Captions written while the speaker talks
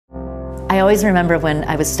I always remember when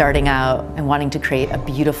I was starting out and wanting to create a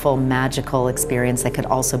beautiful, magical experience that could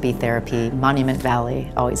also be therapy. Monument Valley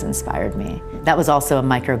always inspired me. That was also a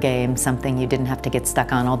micro game, something you didn't have to get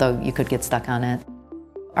stuck on, although you could get stuck on it.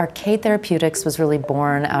 Arcade Therapeutics was really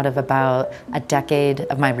born out of about a decade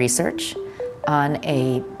of my research on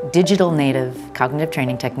a digital native cognitive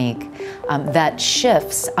training technique that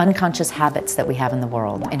shifts unconscious habits that we have in the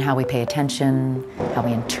world, in how we pay attention, how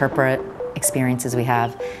we interpret experiences we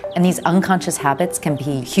have. And these unconscious habits can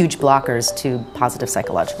be huge blockers to positive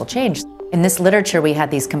psychological change. In this literature, we had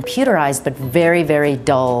these computerized but very, very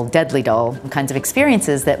dull, deadly dull kinds of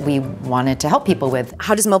experiences that we wanted to help people with.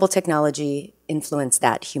 How does mobile technology influence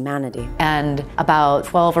that humanity? And about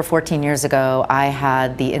 12 or 14 years ago, I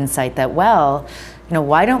had the insight that, well,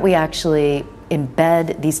 why don't we actually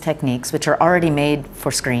embed these techniques, which are already made for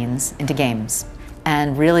screens, into games,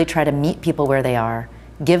 and really try to meet people where they are,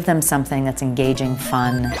 give them something that's engaging,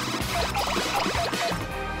 fun,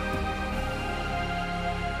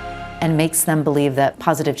 and makes them believe that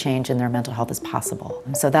positive change in their mental health is possible.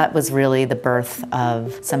 So that was really the birth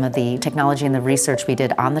of some of the technology and the research we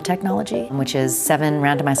did on the technology, which is 7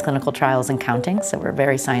 randomized clinical trials and counting, so we're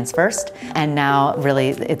very science first. And now really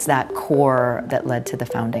it's that core that led to the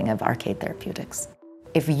founding of Arcade Therapeutics.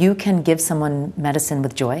 If you can give someone medicine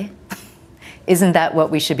with joy, isn't that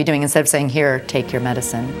what we should be doing instead of saying, here, take your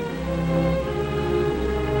medicine?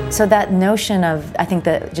 So that notion of, I think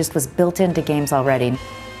that just was built into games already.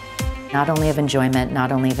 Not only of enjoyment,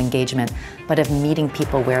 not only of engagement, but of meeting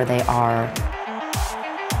people where they are,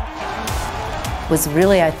 was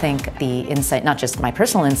really, I think, the insight, not just my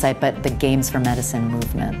personal insight, but the Games for Medicine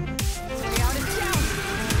movement.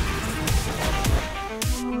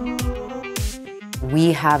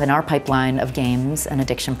 We have in our pipeline of games an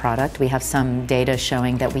addiction product. We have some data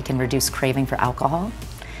showing that we can reduce craving for alcohol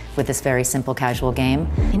with this very simple casual game.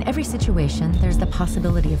 In every situation, there's the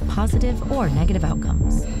possibility of positive or negative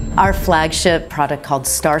outcomes. Our flagship product called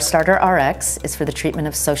Star Starter RX is for the treatment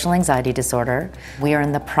of social anxiety disorder. We are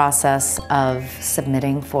in the process of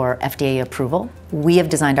submitting for FDA approval. We have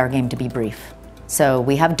designed our game to be brief. So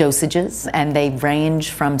we have dosages, and they range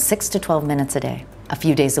from 6 to 12 minutes a day, a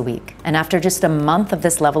few days a week. And after just a month of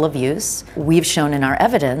this level of use, we've shown in our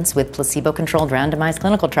evidence with placebo-controlled randomized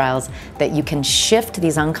clinical trials that you can shift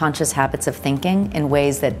these unconscious habits of thinking in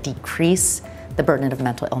ways that decrease the burden of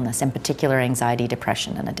mental illness, in particular anxiety,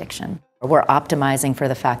 depression, and addiction. We're optimizing for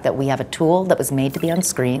the fact that we have a tool that was made to be on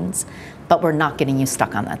screens, but we're not getting you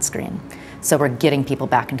stuck on that screen. So we're getting people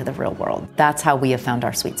back into the real world. That's how we have found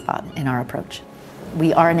our sweet spot in our approach.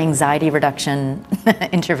 We are an anxiety reduction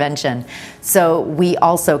intervention, so we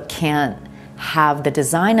also can't have the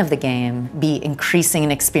design of the game be increasing an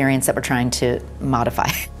experience that we're trying to modify.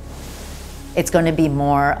 It's going to be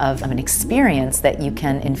more of an experience that you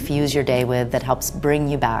can infuse your day with that helps bring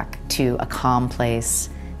you back to a calm place,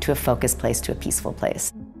 to a focused place, to a peaceful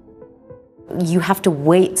place. You have to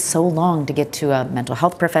wait so long to get to a mental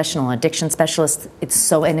health professional, addiction specialist. It's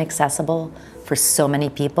so inaccessible for so many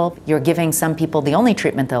people. You're giving some people the only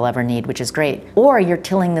treatment they'll ever need, which is great. Or you're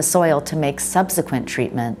tilling the soil to make subsequent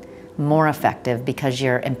treatment more effective because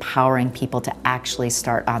you're empowering people to actually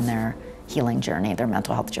start on their healing journey, their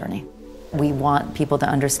mental health journey. We want people to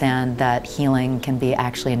understand that healing can be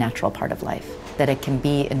actually a natural part of life, that it can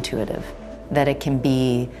be intuitive, that it can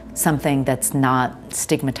be something that's not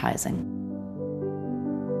stigmatizing.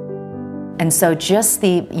 And so just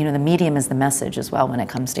the medium is the message as well when it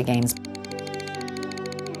comes to games.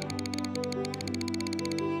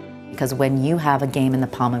 Because when you have a game in the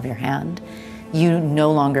palm of your hand, you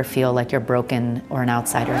no longer feel like you're broken or an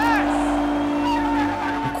outsider. In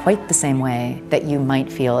quite the same way that you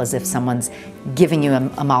might feel as if someone's giving you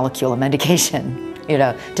a molecule of medication,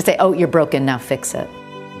 to say, oh, you're broken, now fix it.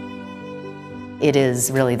 It is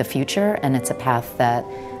really the future, and it's a path that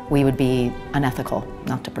we would be unethical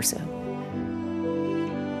not to pursue.